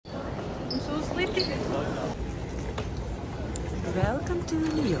I'm so sleepy. Welcome to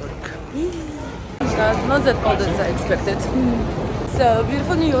New York. Not that cold as I expected. So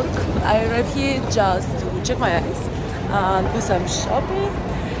beautiful New York. I arrived here just to check my eyes and do some shopping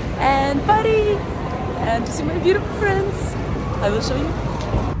and party and to see my beautiful friends. I will show you.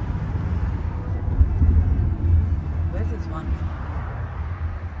 Where's this one?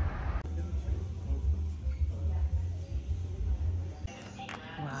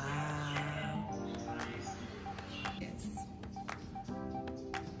 Wow. Yes.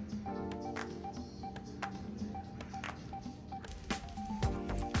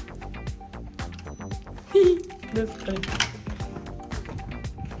 That's funny.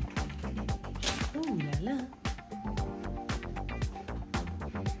 Oh la la.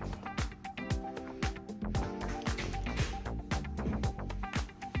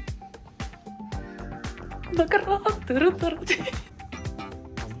 Baccarat.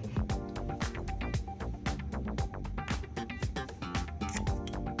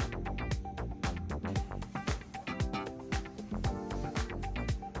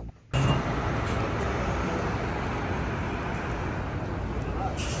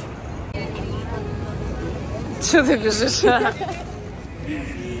 Что ты бежишь?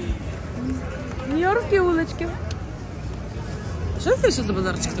 Нью-Йоркские улочки. Что это еще за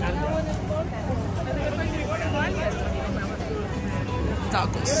базарчик такой?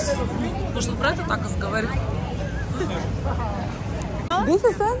 Такос. Может, про это такос говорит? This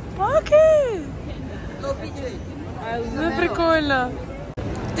is it? Окей. Ну, прикольно.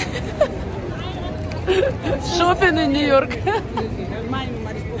 Шопинг в Нью-Йорк.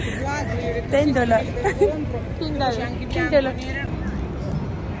 $10. $10.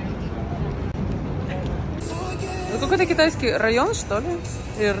 Это какой-то китайский район, что ли?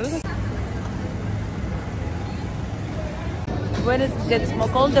 When it gets more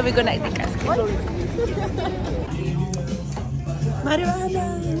colder, we're gonna eat the casket.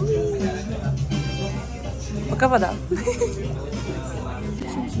 Marijuana! Пока вода.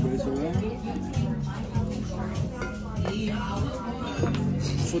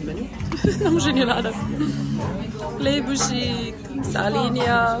 Фуд-меню? Нам уже не надо. Хлебушек,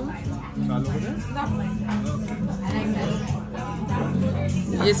 соленья.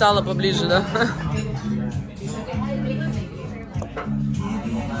 Есть сало поближе, да?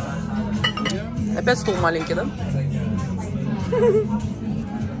 Опять стул маленький, да?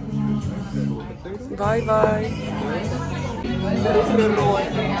 Бай-бай.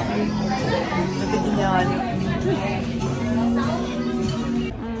 Это гениально.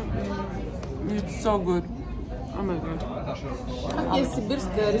 It's so good. Oh my god. Как есть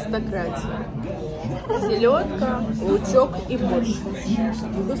сибирская аристократия. Селедка, лучок и борщ.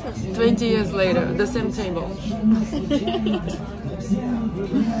 Вкусно? 20 years later, the same table.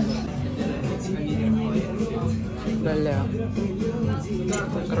 Бля.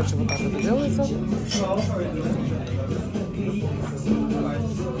 Короче, вот так это делается.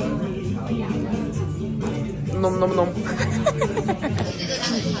 Ном-ном-ном.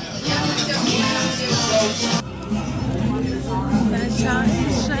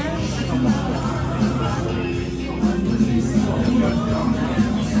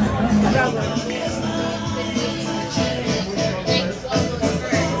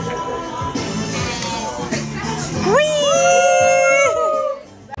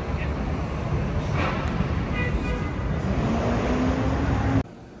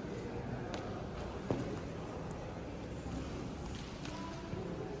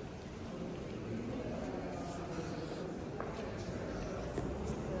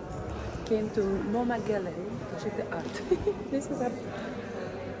 Came to MoMA gallery to check the art. This is art.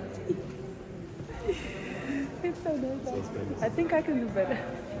 It's so nice. I think I can do better.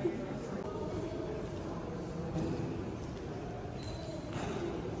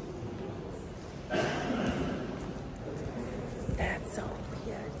 That's so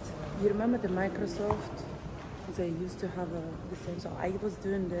weird. You remember the Microsoft? They used to have the same. So I was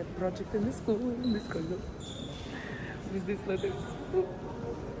doing the project in the school, with these letters.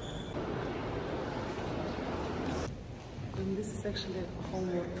 And this is actually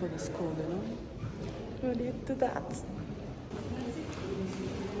homework for the school, you know? What do you do that?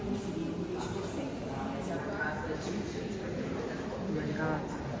 Oh my god.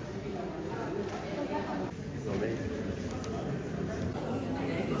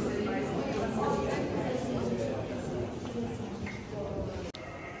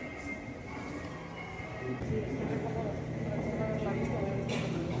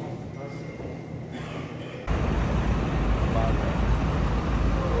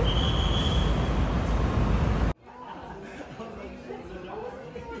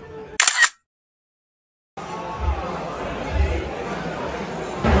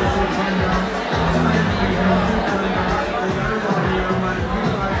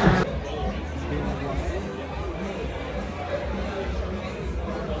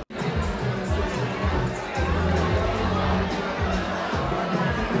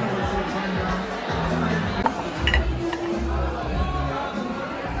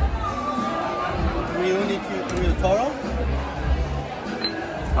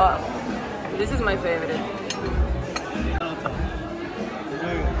 Oh, this is my favorite.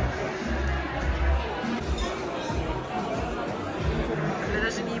 Я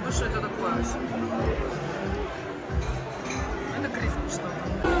даже не ебу, что это такое вообще. Это криспи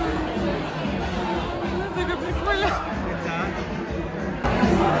что-то. Это как прикольно.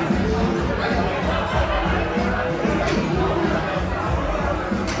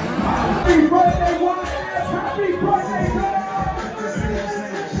 Happy birthday, happy birthday,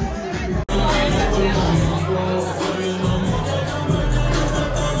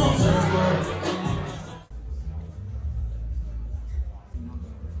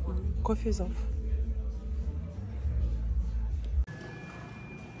 Coffee is off.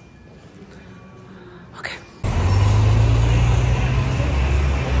 Okay.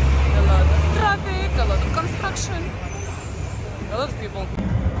 A lot of traffic, a lot of construction, a lot of people.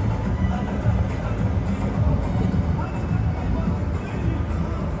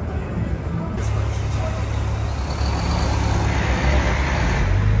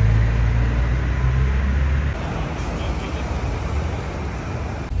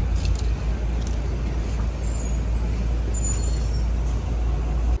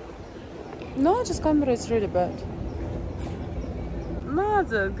 No, just camera is really bad. Not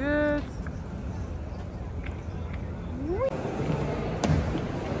that good.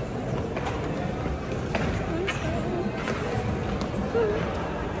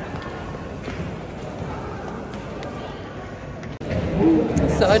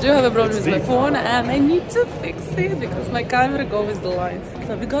 So I do have a problem with my phone and I need to fix it because my camera goes with the lines.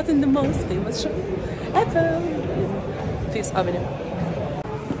 So we got in the most famous shop ever, Fifth Avenue.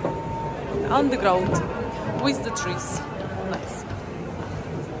 Underground with the trees. Nice.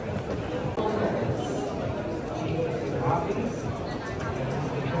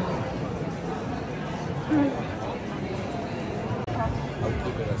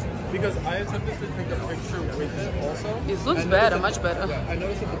 Because I attempted to take a picture with it also. It looks better, much better. Yeah, I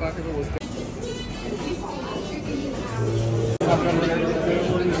noticed that the back of it was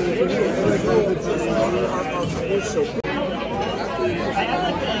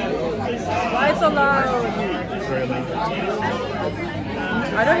Why so loud?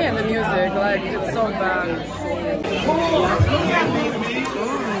 I don't hear the music, like it's so bad.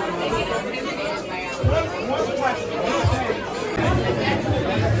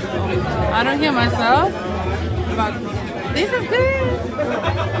 I don't hear myself, but this is good.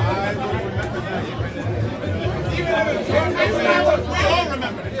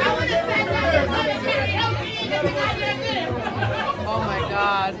 Oh my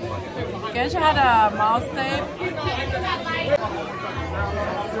god. Can't you have a mouse tape?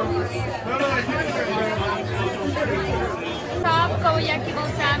 Top koyaki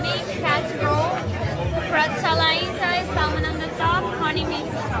balsamic, cat roll, pretzelizer, salmon on the top, honey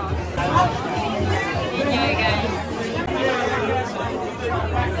mixed sauce. Enjoy, guys.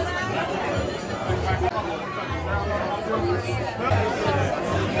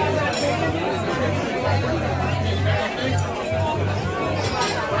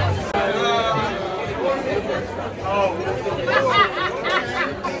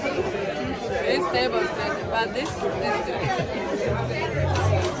 This table is good, but this is good.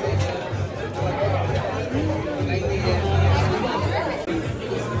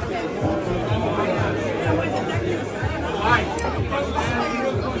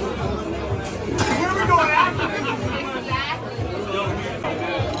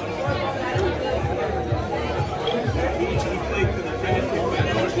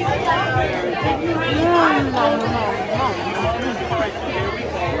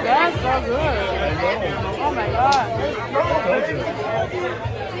 That's so good. Oh my god.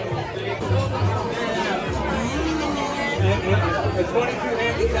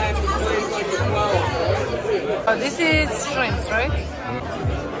 Oh, this is shrimps, right?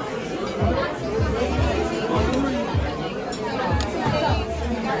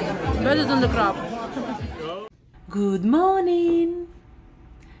 Better than the crab. Good morning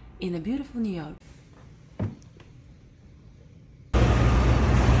in a beautiful New York.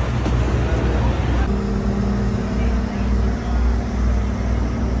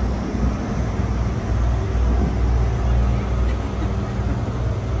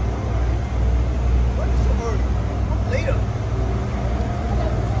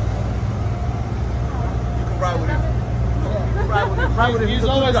 He's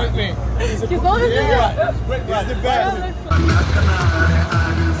always with me. He's always with you. He's the best.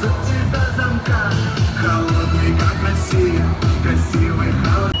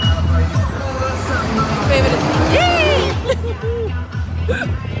 Favorite. Yay!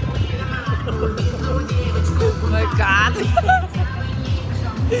 Oh my god.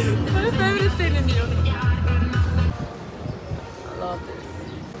 My favorite thing in New York. I love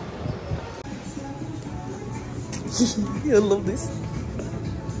this. I love this.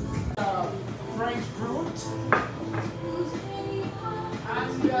 French fruit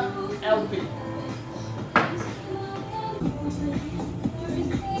and LP.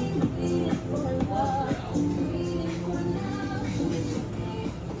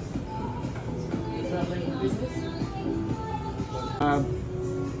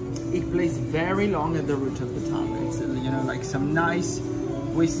 It plays very long at the root of the tongue. It's like some nice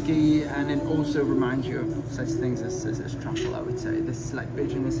whiskey, and it also reminds you of such things as truffle. I would say this slight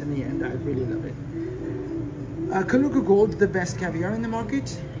bitterness in the end. I really love it. Kaluga Gold, the best caviar in the market.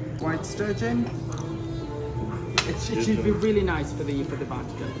 White sturgeon. It should be really nice for the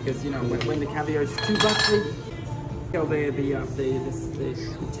vodka, because when the caviar is too buttery, the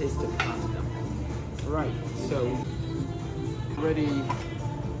taste of vodka. Right, so ready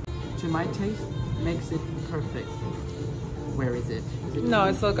to my taste makes it perfect. Where is it? No,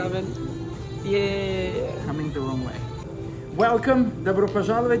 it's still coming. Yeah. Coming the wrong way. Welcome, добро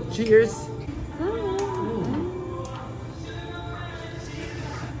пожаловать, cheers.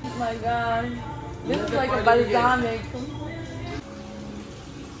 Oh my god. This is like a balsamic.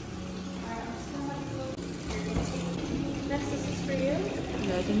 This is for you.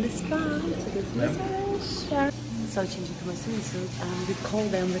 Right in the spa. So this massage. So changing to my swimsuit, and we call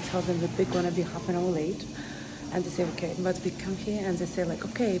them, we tell them that we're gonna be half an hour late, and they say okay, but we come here and they say like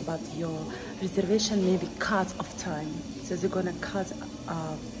okay, but your reservation may be cut off time, so they're gonna cut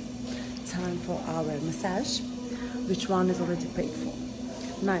time for our massage, which one is already paid for.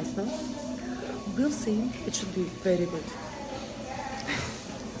 Nice, no? We'll see. It should be very good.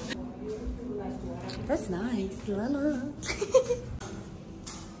 That's nice. La la.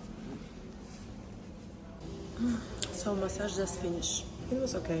 So massage just finished. It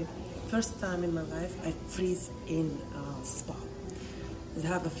was okay. First time in my life I freeze in a spa. They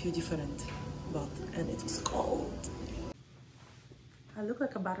have a few different, and it was cold. I look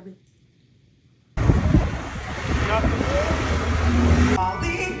like a Barbie.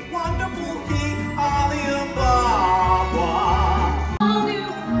 Wonderful king, all the above. Now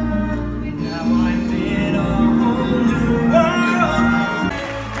I'm in a whole new world.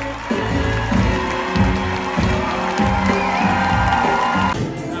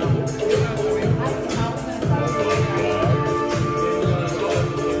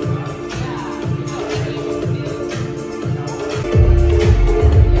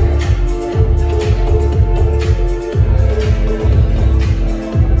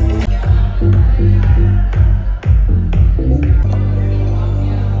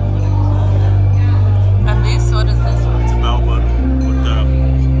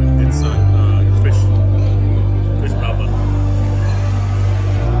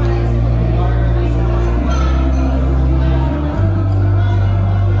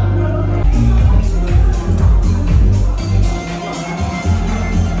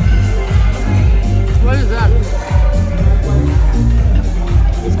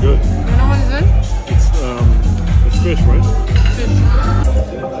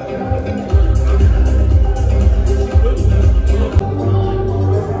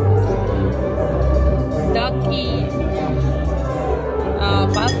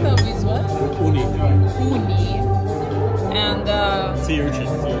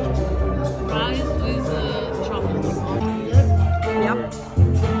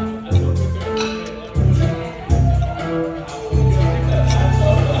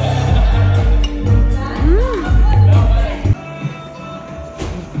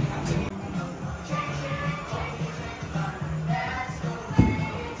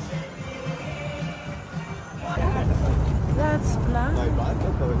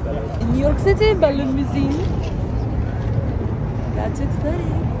 In New York City, Balloon Museum. That's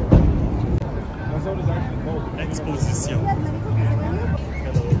exciting. That's what it's actually called. Exposition.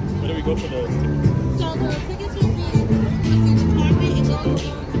 Where do we go for the tickets? So the tickets will be in the department and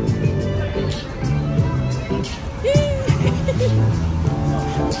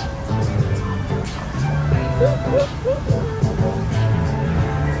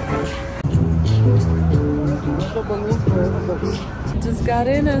Just got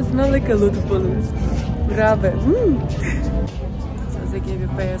in and smell like a lot of balloons. Grab it. So they gave you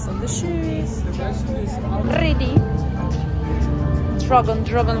pairs on the shoes. Ready.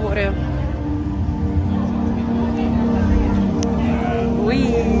 Dragon warrior.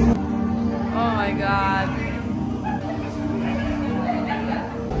 Wee. Oh my god.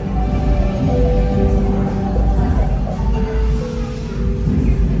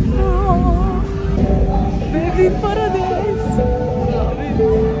 Oh, baby paradise. Love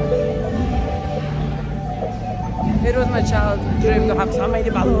it. my child dream to have so many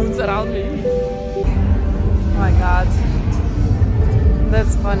balloons around me. Oh my god.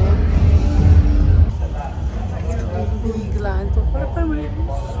 That's funny. Big line for performance.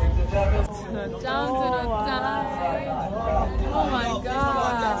 Down to the time. Oh my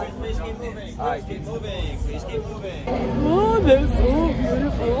god. Please keep moving. Please keep moving. Oh, they're so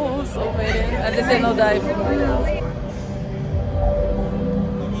beautiful. So many. And they say no dive.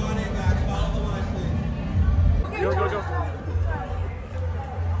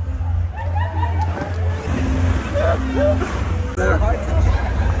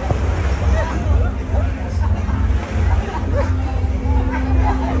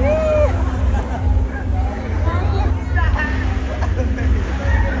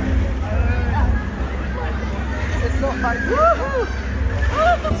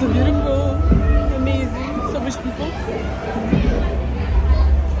 So beautiful, amazing, so much people.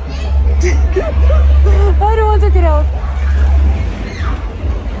 I don't want to get out.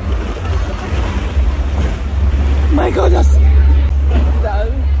 My goodness. Wow,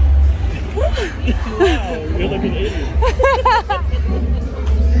 you're like an alien.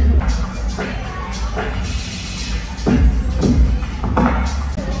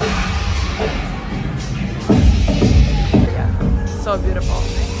 So beautiful.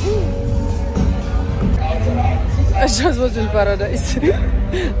 I just was in paradise.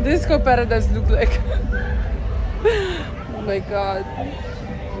 This is how paradise looked like. Oh my god.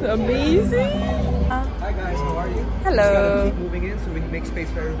 Amazing. Hi guys, how are you? Hello. Just gotta keep moving in so we can make space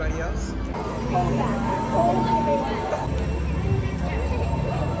for everybody else.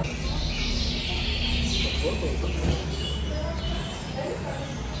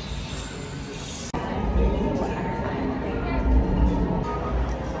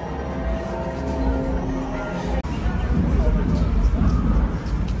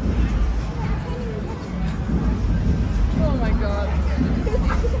 Oh my god.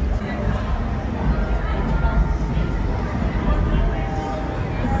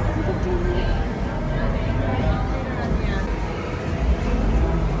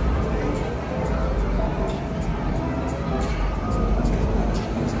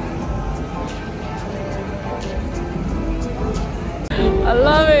 I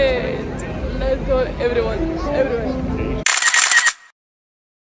love it. Let's go, everyone. Everyone.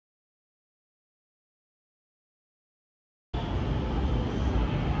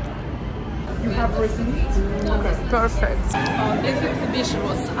 You have receipts? Okay. Perfect. This exhibition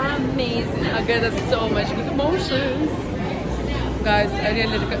was amazing. I got so much good emotions. Guys, I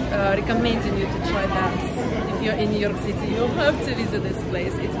really recommend you to try that. If you're in New York City, you have to visit this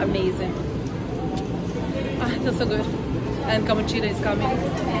place. It's amazing. It feels so good. And cappuccino is coming.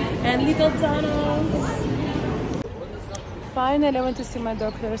 And little tunnels. Finally, I went to see my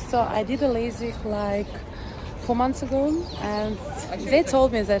doctor. So I did a LASIK like 4 months ago, and they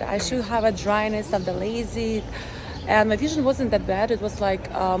told me that I should have a dryness of the LASIK, and my vision wasn't that bad. It was like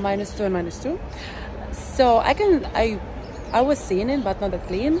 -2 and -2. So I was seeing it, but not that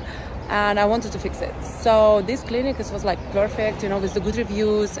clean, and I wanted to fix it. So this clinic was like perfect, you know, with the good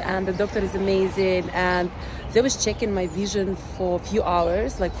reviews, and the doctor is amazing, and they was checking my vision for a few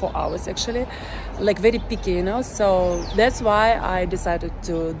hours, like 4 hours actually, like very picky, you know. So that's why I decided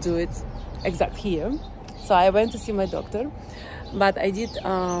to do it exact here. So I went to see my doctor, but I did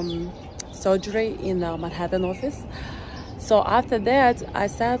surgery in Manhattan office. So after that, I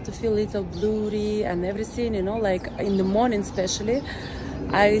started to feel a little blurry and everything, you know, like in the morning especially,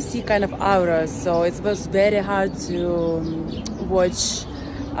 I see kind of auras. So it was very hard to watch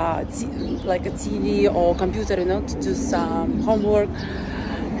like a TV or computer, you know, to do some homework.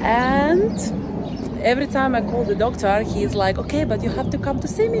 And every time I call the doctor, he's like, okay, but you have to come to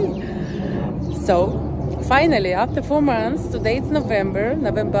see me. So finally, after 4 months, today it's November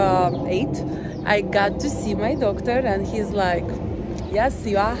 8th, I got to see my doctor, and he's like, yes,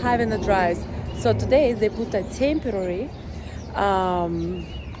 you are having a dry. So today they put a temporary,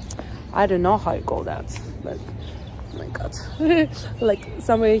 I don't know how you call that, but oh my god, like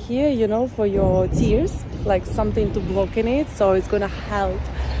somewhere here, you know, for your tears, like something to block in it. So it's gonna help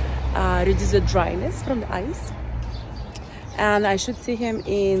reduce the dryness from the eyes. And I should see him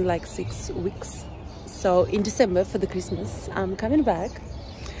in like 6 weeks. So in December for the Christmas, I'm coming back,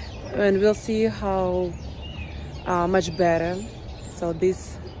 and we'll see how much better. So these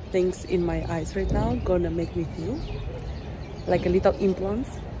things in my eyes right now gonna make me feel like a little implants.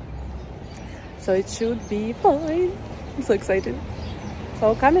 So it should be fine. I'm so excited.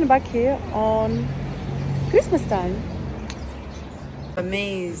 So coming back here on Christmas time.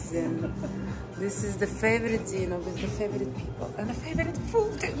 Amazing. This is the favorite dinner with the favorite people and the favorite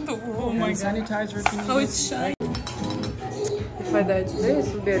food in the world. Oh my god. Sanitizer. How it's shiny. Fried today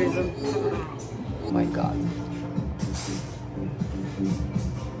with berries. Oh my god.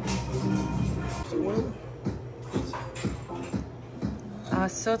 А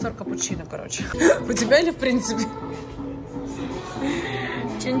сетер капучино, короче. У тебя или в принципе?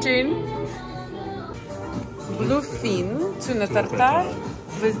 Чин-чин. Bluefin tuna tartare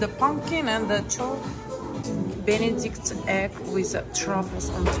with the pumpkin and the chopped Benedict egg with truffles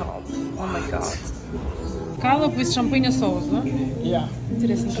on top. Oh my god. Scallop with champagne sauce, no? Yeah.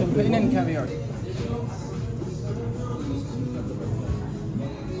 Интересно. Champagne and caviar.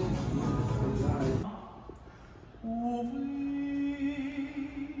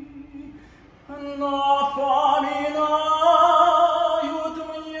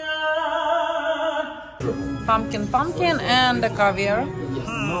 Pumpkin and the caviar.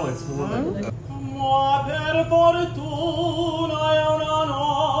 No, it's more.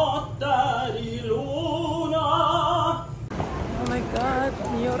 Oh my god,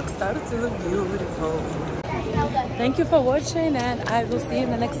 New York starts to look beautiful. Thank you for watching and I will see you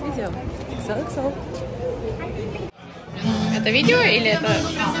in the next video. XOXO. Это видео или это...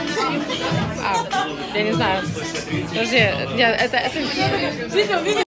 А, я не знаю. Подожди, это... Видео.